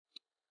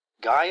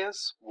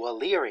Gaius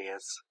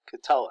Valerius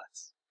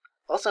Catullus,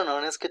 also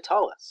known as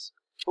Catullus.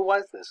 Who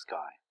was this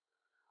guy?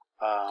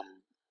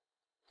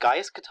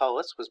 Gaius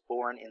Catullus was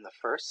born in the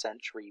 1st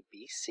century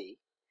BC.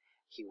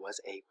 He was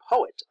a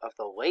poet of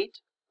the late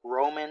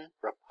Roman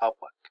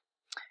Republic,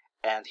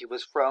 and he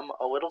was from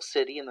a little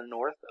city in the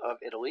north of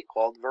Italy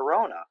called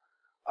Verona,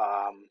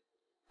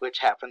 which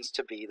happens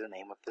to be the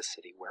name of the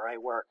city where I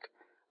work,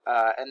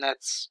 and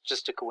that's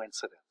just a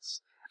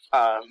coincidence.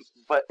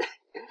 But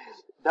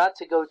not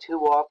to go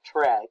too off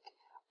track,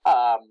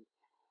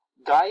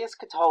 Gaius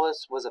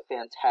Catullus was a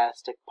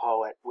fantastic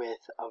poet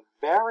with a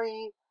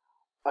very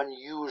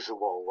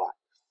unusual life,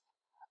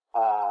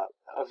 a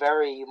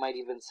very, you might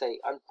even say,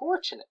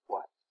 unfortunate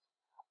life.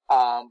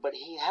 But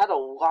he had a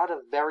lot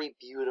of very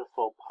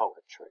beautiful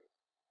poetry.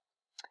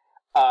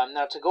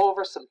 Now, to go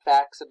over some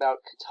facts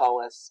about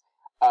Catullus,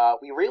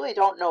 we really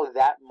don't know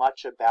that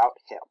much about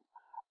him.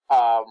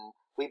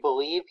 We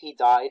believe he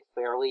died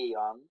fairly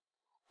young,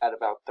 at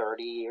about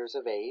 30 years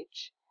of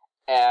age,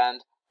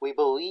 and we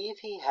believe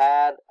he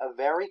had a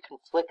very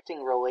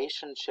conflicting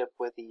relationship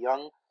with a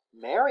young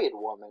married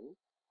woman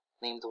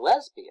named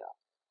Lesbia,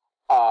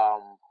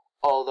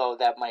 although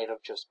that might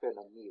have just been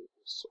a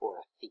muse or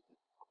a theme,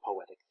 a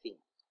poetic theme.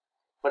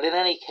 But in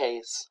any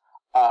case,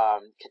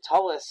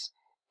 Catullus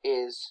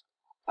is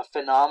a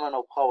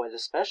phenomenal poet,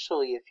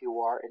 especially if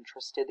you are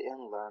interested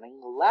in learning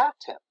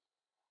Latin,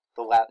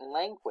 the Latin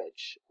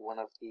language, one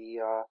of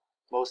the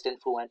most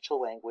influential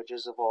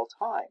languages of all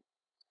time.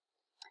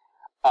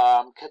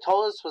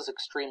 Catullus was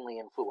extremely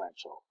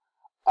influential,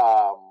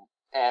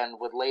 and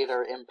would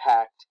later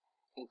impact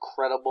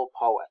incredible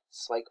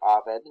poets like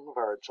Ovid and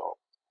Virgil.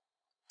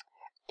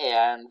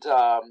 And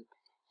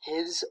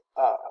his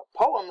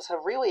poems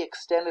have really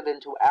extended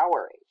into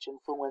our age,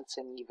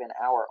 influencing even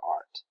our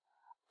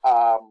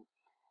art.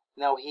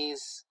 Now,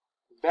 he's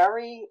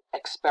very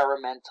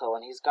experimental,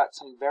 and he's got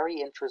some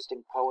very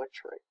interesting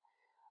poetry.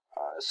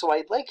 So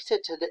I'd like to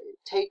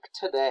take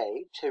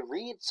today to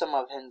read some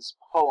of his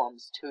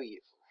poems to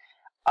you.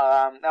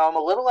 Now, I'm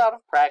a little out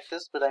of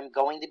practice, but I'm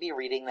going to be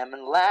reading them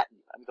in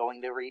Latin. I'm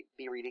going to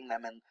be reading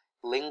them in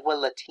Lingua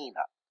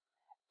Latina.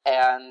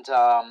 And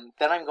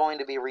then I'm going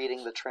to be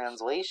reading the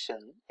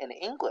translation in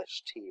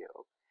English to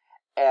you.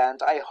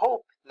 And I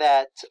hope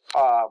that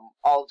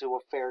I'll do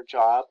a fair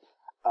job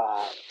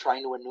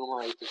trying to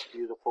enumerate this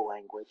beautiful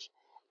language.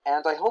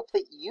 And I hope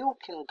that you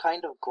can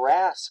kind of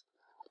grasp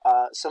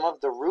some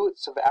of the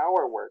roots of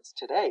our words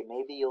today.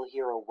 Maybe you'll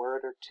hear a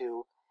word or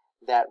two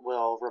that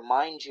will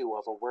remind you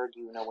of a word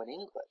you know in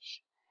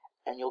English.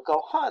 And you'll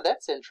go, huh,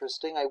 that's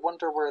interesting. I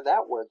wonder where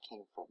that word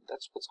came from.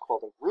 That's what's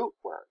called a root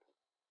word.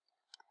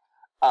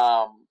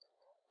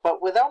 But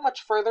without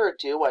much further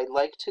ado, I'd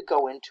like to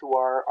go into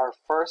our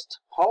first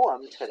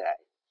poem today.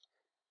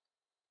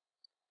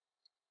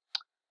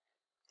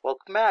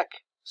 Welcome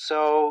back.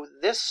 So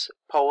this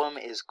poem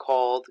is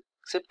called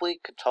simply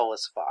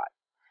Catullus V.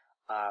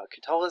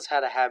 Catullus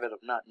had a habit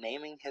of not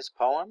naming his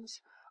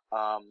poems,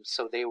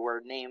 so they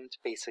were named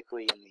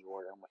basically in the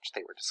order in which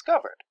they were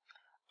discovered.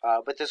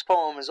 But this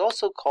poem is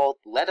also called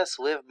Let Us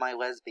Live, My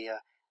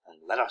Lesbia,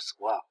 and Let Us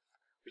Love,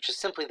 which is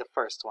simply the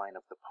first line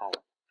of the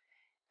poem.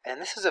 And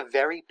this is a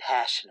very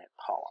passionate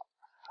poem.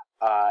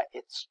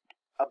 It's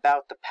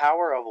about the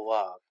power of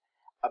love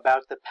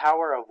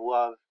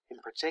in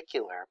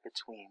particular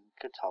between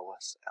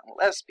Catullus and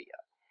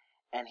Lesbia.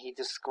 And he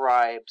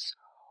describes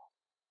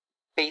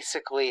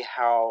basically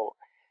how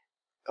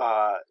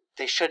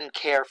they shouldn't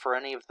care for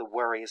any of the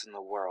worries in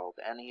the world,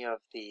 any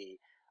of the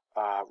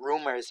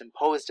rumors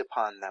imposed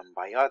upon them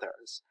by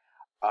others,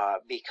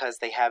 because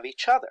they have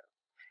each other.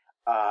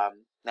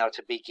 Now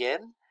to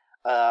begin,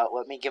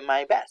 let me give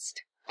my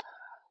best.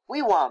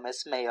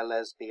 Vivamus mea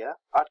Lesbia,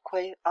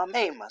 atque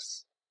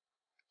amemus.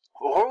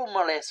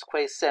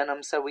 Rumoresque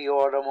senum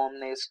saviorum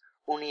omnes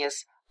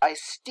unius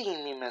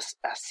aestinimus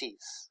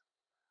assis.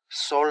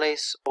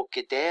 Soles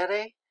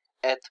occidere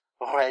et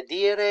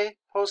redire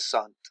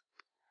possunt.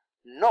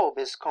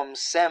 Nobis cum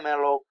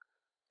semelo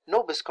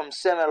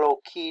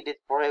cidit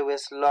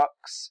brevis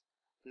lux,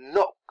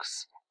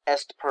 nox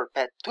est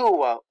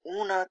perpetua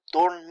una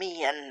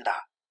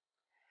dormienda.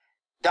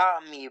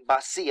 Dami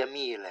basia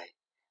mille,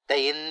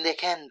 deinde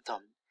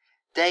centum,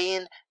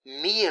 dein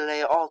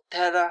mille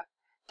altera,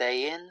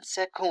 dein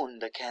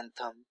secunda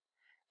centum,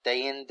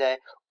 deinde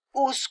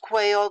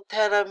usque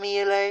altera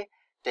mille,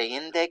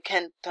 deinde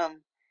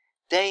centum,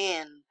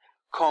 dein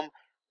cum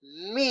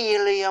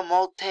millia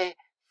multe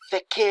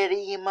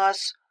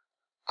fecerimas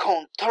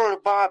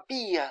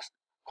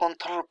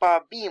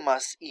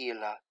conturbabimas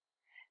illa,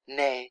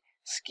 ne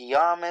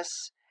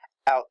sciamis,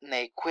 aut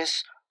ne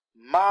quis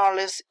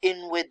malis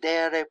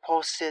invidere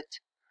possit,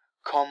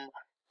 cum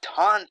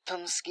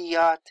tantum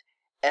sciat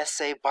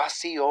esse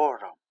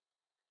bassiorum.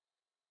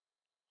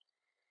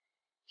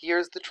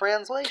 Here's the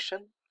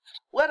translation.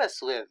 Let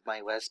us live,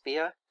 my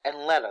Lesbia, and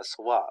let us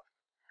love,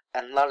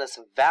 and let us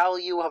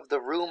value of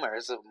the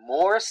rumors of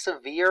more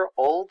severe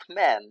old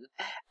men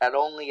at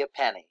only a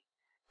penny.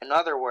 In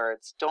other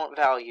words, don't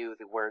value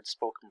the words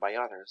spoken by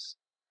others.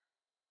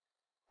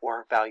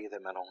 or value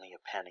them at only a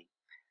penny.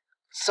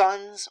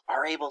 Suns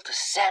are able to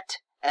set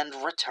and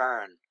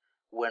return.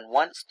 When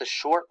once the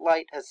short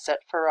light has set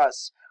for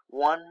us,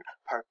 one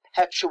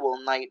perpetual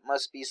night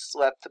must be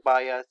slept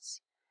by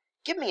us.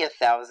 Give me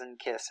 1,000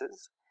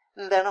 kisses,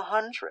 then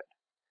 100,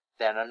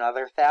 then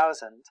another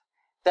 1,000,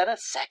 then a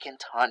second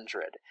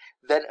 100,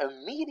 then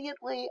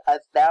immediately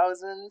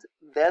 1,000,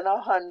 then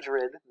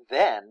 100,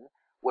 then,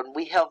 when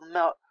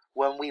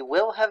we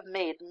will have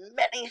made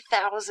many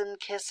thousand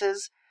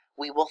kisses,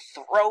 we will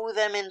throw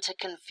them into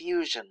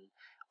confusion,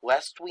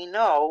 lest we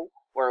know,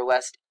 or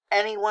lest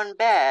anyone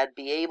bad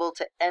be able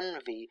to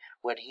envy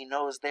when he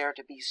knows there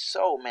to be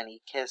so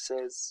many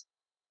kisses.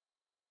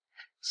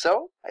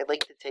 So, I'd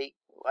like you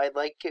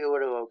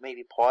to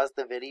maybe pause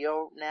the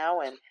video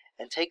now and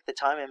take the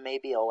time and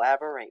maybe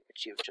elaborate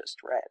what you've just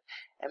read.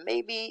 And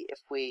maybe if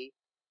we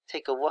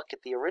take a look at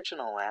the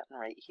original Latin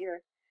right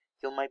here,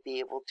 you might be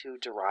able to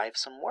derive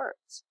some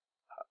words.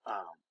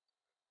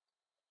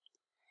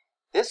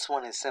 This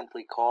one is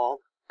simply called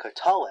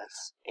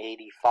Catullus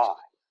 85.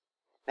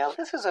 Now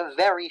this is a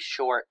very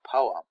short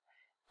poem,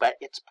 but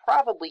it's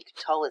probably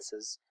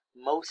Catullus's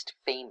most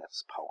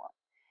famous poem,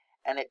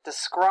 and it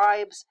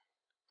describes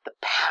the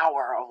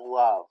power of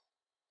love.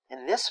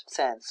 In this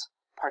sense,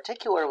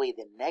 particularly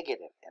the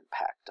negative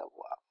impact of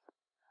love.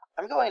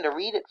 I'm going to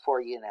read it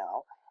for you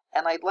now,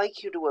 and I'd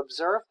like you to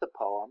observe the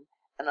poem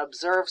and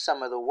observe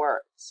some of the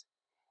words,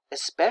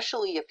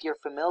 especially if you're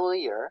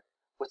familiar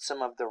with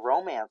some of the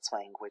Romance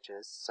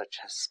languages, such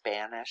as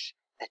Spanish,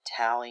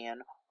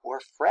 Italian, or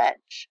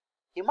French.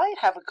 You might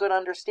have a good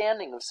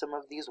understanding of some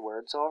of these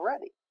words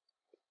already.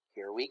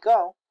 Here we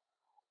go.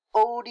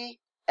 Odi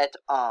et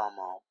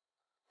amo,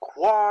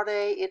 quare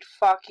it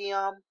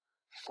faciam,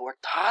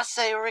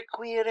 fortasse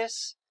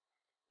requiris,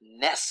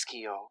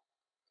 nescio,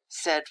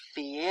 sed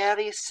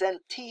fieri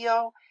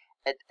sentio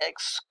et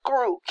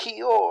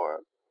excrucior.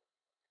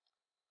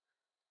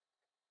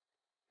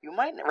 You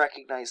might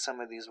recognize some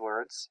of these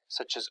words,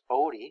 such as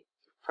odi,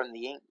 from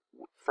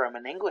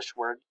an English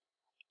word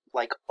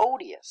like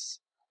odious,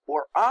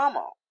 or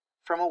amo,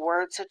 from a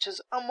word such as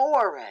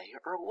amore,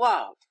 or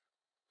love.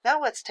 Now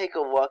let's take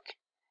a look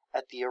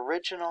at the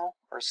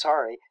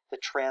the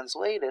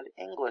translated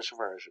English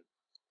version.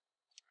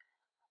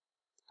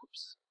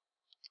 Oops.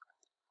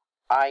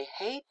 I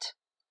hate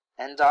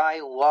and I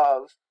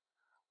love.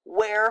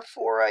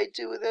 Wherefore I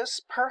do this,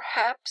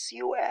 perhaps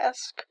you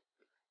ask?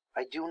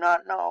 I do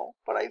not know,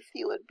 but I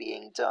feel it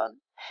being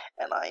done,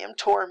 and I am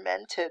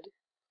tormented.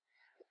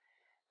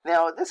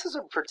 Now, this is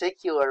a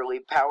particularly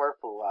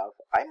powerful love.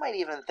 I might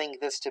even think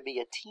this to be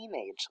a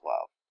teenage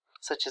love,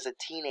 such as a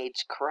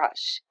teenage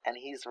crush, and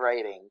he's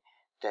writing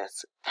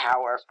this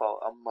powerful,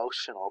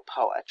 emotional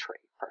poetry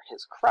for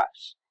his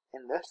crush,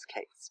 in this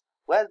case,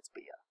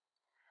 Lesbia.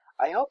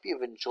 I hope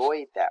you've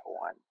enjoyed that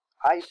one.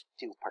 I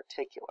do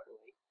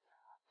particularly.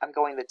 I'm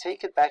going to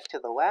take it back to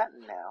the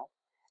Latin now,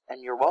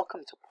 and you're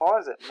welcome to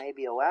pause it and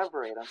maybe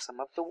elaborate on some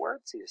of the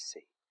words you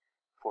see.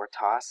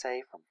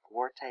 Fortasse from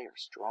forte or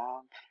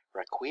strong,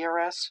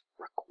 requiris,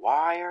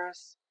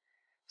 requires.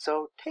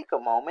 So take a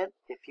moment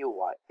if you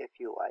like,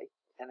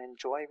 and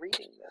enjoy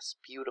reading this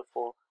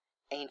beautiful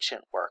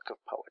ancient work of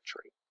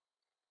poetry.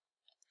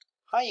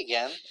 Hi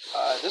again.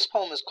 This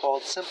poem is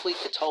called simply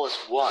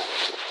Catullus 1,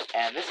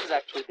 and this is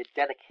actually the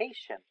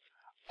dedication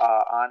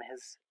on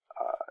his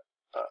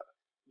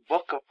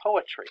book of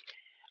poetry.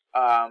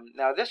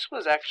 Now this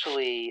was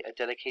actually a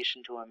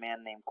dedication to a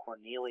man named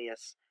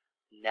Cornelius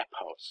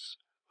Nepos,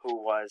 who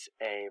was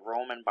a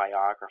Roman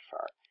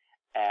biographer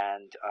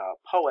and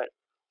poet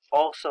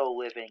also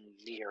living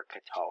near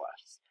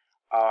Catullus.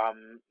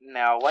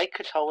 Now, like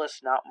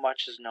Catullus, not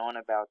much is known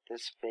about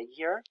this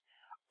figure.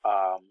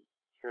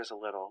 Here's a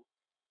little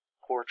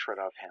portrait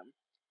of him.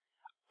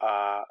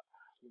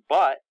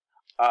 But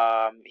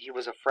he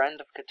was a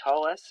friend of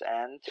Catullus,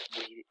 and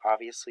we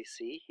obviously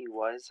see he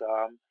was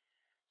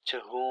to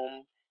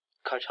whom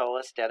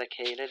Catullus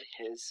dedicated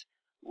his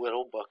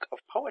little book of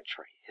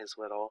poetry, his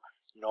little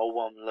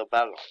Novum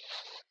Libellum.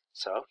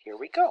 So here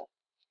we go.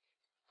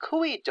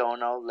 Cui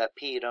dono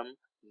lepidum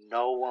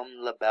novum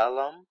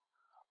libellum,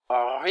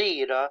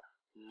 aurida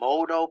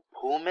modo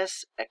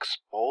pumis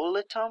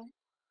expolitum,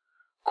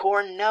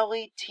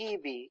 Corneli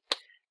tibi,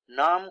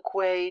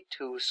 namque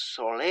tu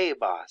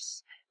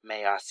solebas,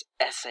 meas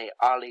esse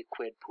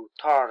aliquid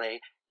putare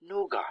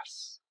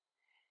nugas.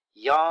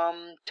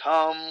 Iam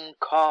tam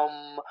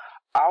cum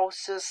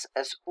ausis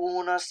es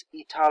unas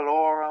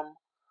Italorum,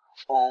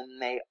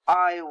 omne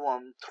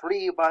aevum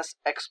tribas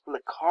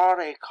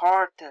explicare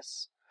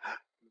cartes,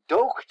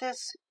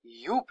 doctis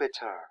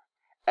Jupiter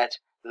et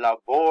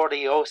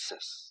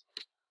laboriosus,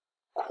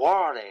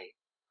 quare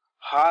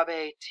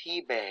habe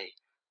tibi,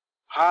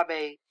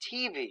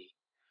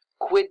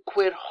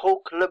 quid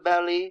hoc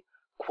libelli,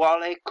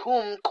 quale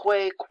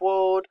cumque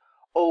quod,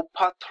 o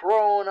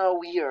patrona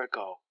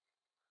Virgo,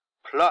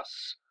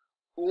 plus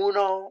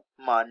uno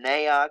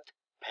maneat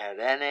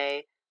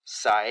perenne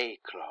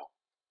saeclo.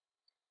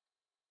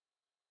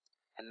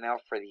 And now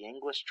for the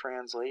English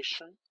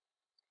translation.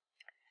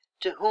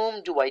 To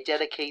whom do I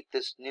dedicate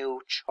this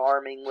new,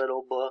 charming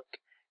little book,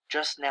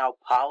 just now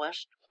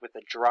polished with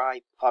a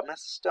dry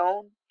pumice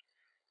stone?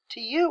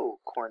 To you,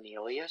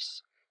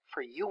 Cornelius,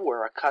 for you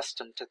were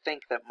accustomed to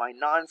think that my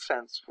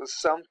nonsense was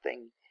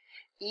something,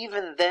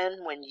 even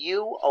then when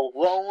you,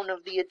 alone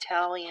of the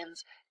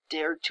Italians,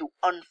 dared to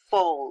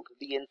unfold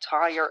the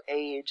entire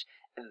age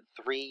in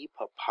 3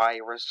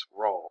 papyrus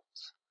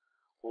rolls.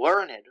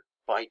 Learned,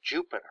 by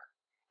Jupiter,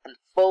 and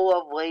full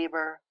of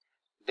labor,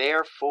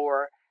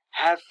 therefore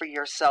have for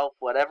yourself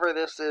whatever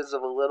this is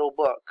of a little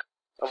book,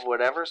 of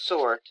whatever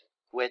sort,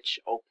 which,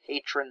 O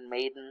patron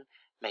maiden,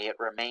 may it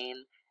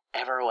remain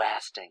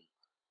everlasting,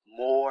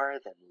 more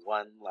than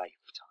one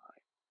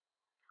lifetime.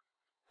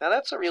 Now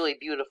that's a really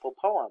beautiful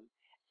poem,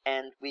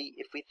 and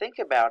if we think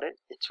about it,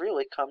 it's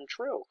really come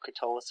true,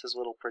 Catullus'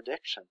 little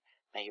prediction.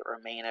 May it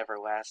remain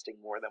everlasting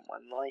more than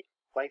one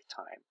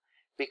lifetime.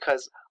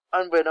 Because,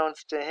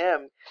 unbeknownst to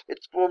him,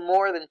 it's for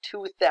more than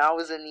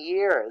 2,000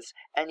 years,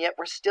 and yet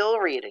we're still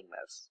reading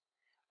this.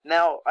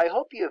 Now, I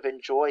hope you have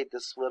enjoyed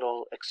this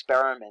little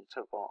experiment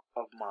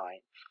of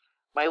mine.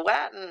 My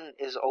Latin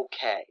is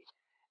okay.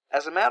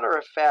 As a matter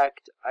of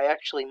fact, I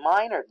actually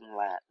minored in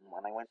Latin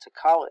when I went to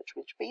college,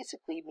 which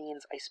basically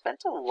means I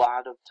spent a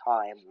lot of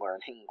time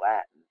learning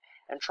Latin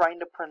and trying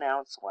to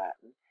pronounce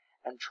Latin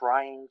and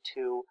trying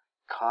to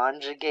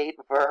conjugate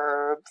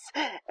verbs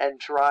and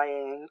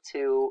trying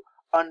to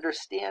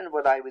understand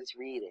what I was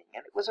reading.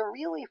 And it was a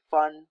really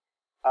fun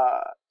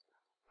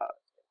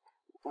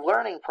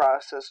learning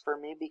process for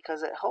me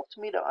because it helped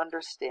me to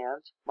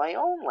understand my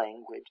own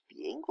language,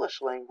 the English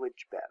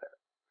language, better.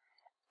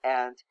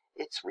 And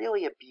it's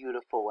really a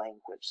beautiful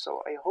language,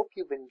 so I hope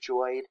you've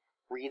enjoyed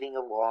reading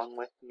along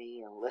with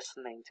me and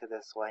listening to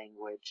this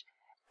language.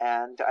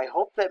 And I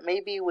hope that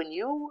maybe when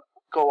you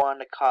go on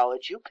to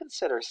college, you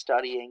consider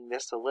studying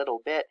this a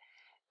little bit,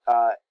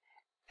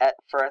 at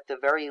the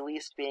very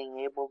least being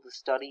able to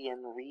study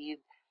and read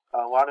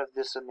a lot of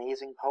this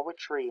amazing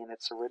poetry in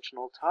its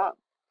original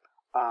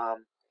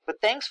tongue. But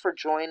thanks for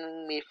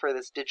joining me for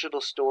this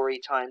digital story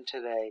time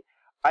today.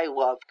 I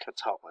love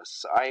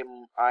Catullus.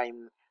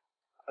 I'm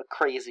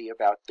crazy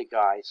about the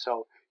guy,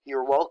 so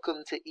you're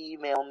welcome to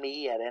email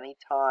me at any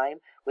time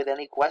with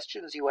any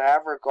questions you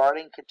have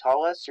regarding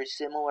Catullus or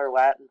similar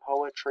Latin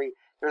poetry.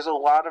 There's a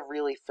lot of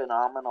really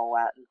phenomenal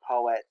Latin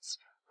poets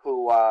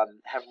who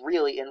have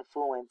really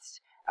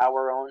influenced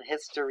our own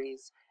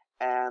histories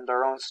and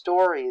our own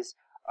stories.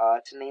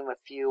 To name a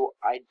few,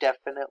 I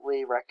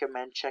definitely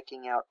recommend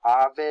checking out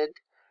Ovid.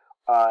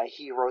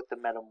 He wrote the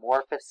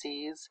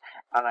Metamorphoses,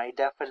 and I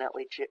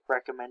definitely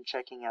recommend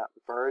checking out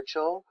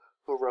Virgil,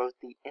 who wrote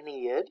the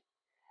Aeneid,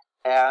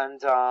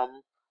 and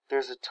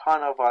there's a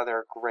ton of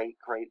other great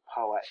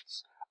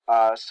poets.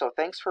 So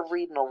thanks for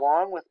reading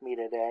along with me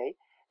today,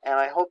 and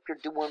I hope you're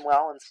doing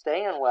well and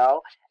staying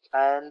well,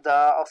 and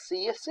I'll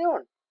see you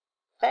soon.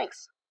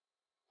 Thanks.